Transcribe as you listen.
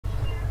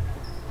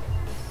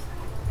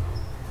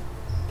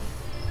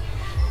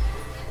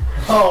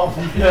Oh,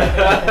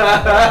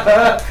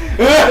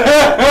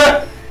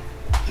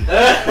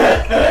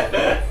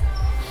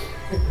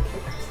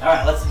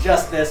 Alright, let's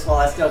adjust this while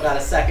I still got a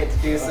second to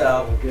do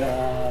so. Oh,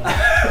 God.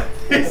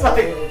 He's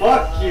like,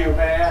 fuck you,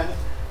 man.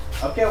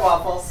 Okay,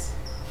 Waffles.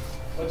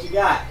 What you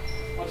got?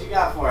 What you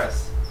got for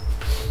us?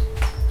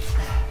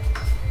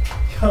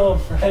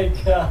 Oh my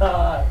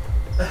God.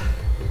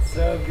 It's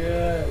so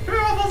good. Come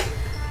here, Waffles.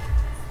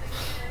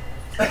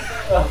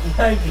 Oh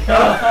my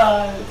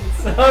God.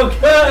 It's so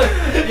good.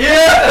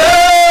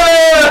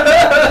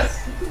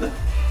 Yes!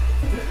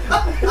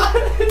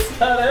 It's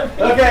not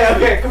empty.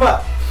 Okay, come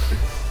on.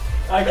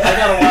 I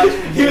gotta watch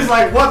it. He was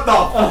like, what the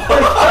fuck?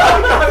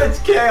 Oh God, it's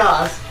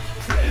chaos.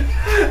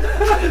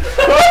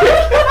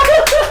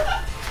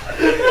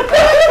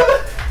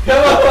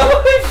 Come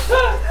on.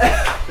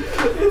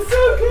 It's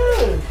so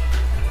good.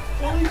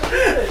 Holy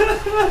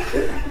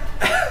shit.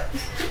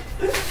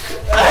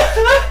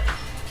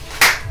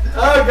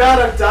 Oh God,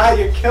 I'm dying.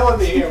 You're killing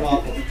me here,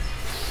 Waffle.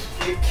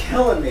 You're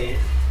killing me.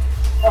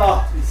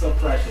 Oh, he's so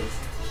precious.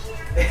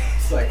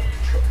 He's like,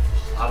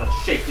 I'm gonna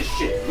shake this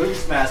shit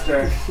loose,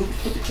 master.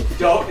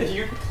 Don't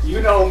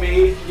you know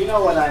me? You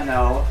know what I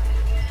know.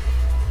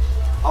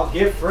 I'll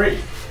give free.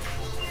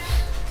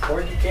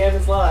 Corgi Cam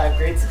is live.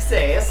 Great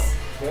success.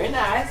 Very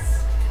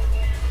nice.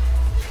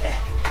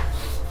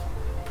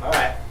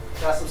 Alright,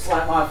 got some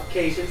slight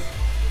modifications.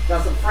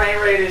 Got some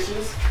frame rate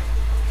issues.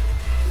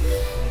 You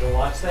go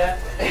watch that?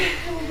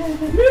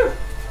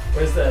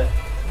 Where's the...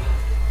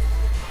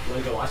 You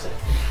wanna go watch that?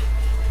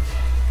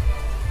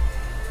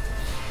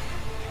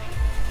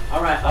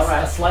 Alright,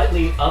 A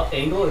slightly up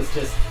angle is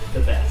just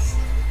the best.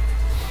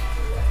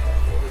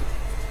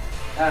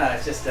 No,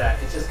 it's just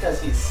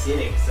because he's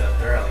sitting so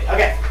thoroughly.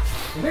 Okay.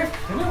 Come here,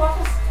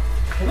 Waffles.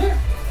 Come here.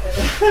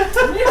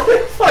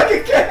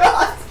 Fucking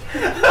chaos!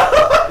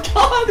 Oh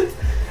God!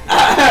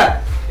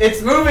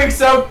 It's moving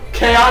so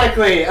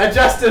chaotically.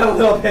 Adjust it a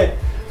little bit,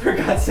 for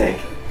God's sake.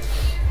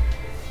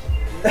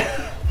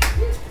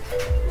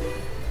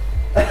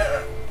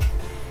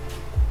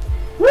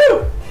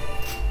 Woo!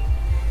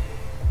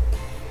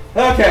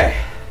 Okay.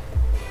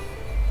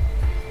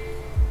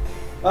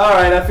 All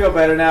right, I feel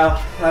better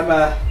now. I'm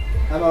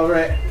over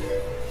it.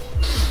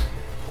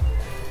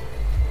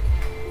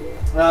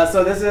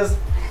 So this is.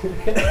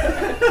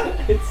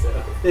 It's so...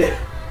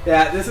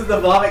 Yeah, this is the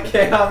vomit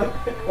cam,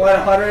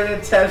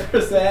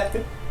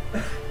 110%.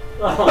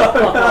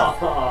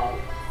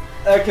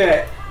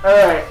 Okay,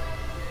 alright.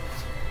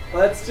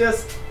 Let's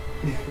just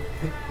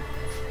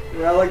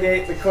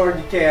relegate the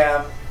Corgi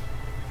cam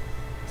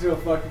to a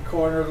fucking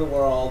corner of the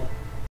world.